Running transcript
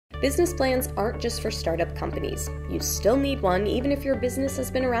Business plans aren't just for startup companies. You still need one even if your business has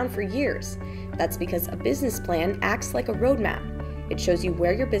been around for years. That's because a business plan acts like a roadmap. It shows you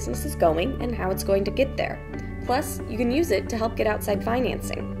where your business is going and how it's going to get there. Plus, you can use it to help get outside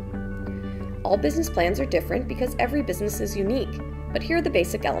financing. All business plans are different because every business is unique, but here are the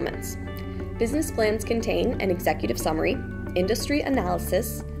basic elements. Business plans contain an executive summary, industry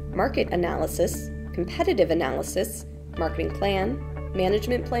analysis, market analysis, competitive analysis, marketing plan,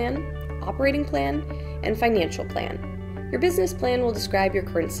 management plan, operating plan, and financial plan. Your business plan will describe your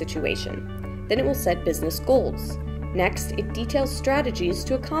current situation. Then it will set business goals. Next, it details strategies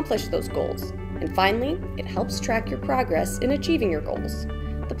to accomplish those goals. And finally, it helps track your progress in achieving your goals.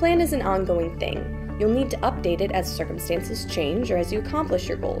 The plan is an ongoing thing. You'll need to update it as circumstances change or as you accomplish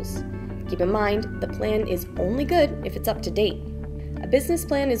your goals. Keep in mind, the plan is only good if it's up to date. A business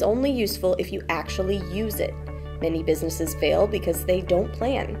plan is only useful if you actually use it. Many businesses fail because they don't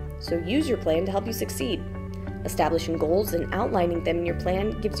plan, so use your plan to help you succeed. Establishing goals and outlining them in your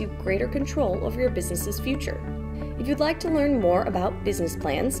plan gives you greater control over your business's future. If you'd like to learn more about business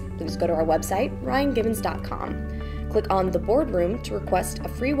plans, please go to our website, ryangibbons.com. Click on the boardroom to request a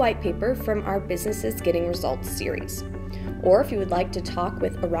free white paper from our Businesses Getting Results series. Or if you would like to talk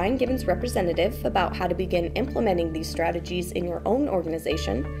with a Ryan Gibbons representative about how to begin implementing these strategies in your own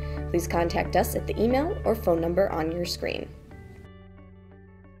organization, please contact us at the email or phone number on your screen.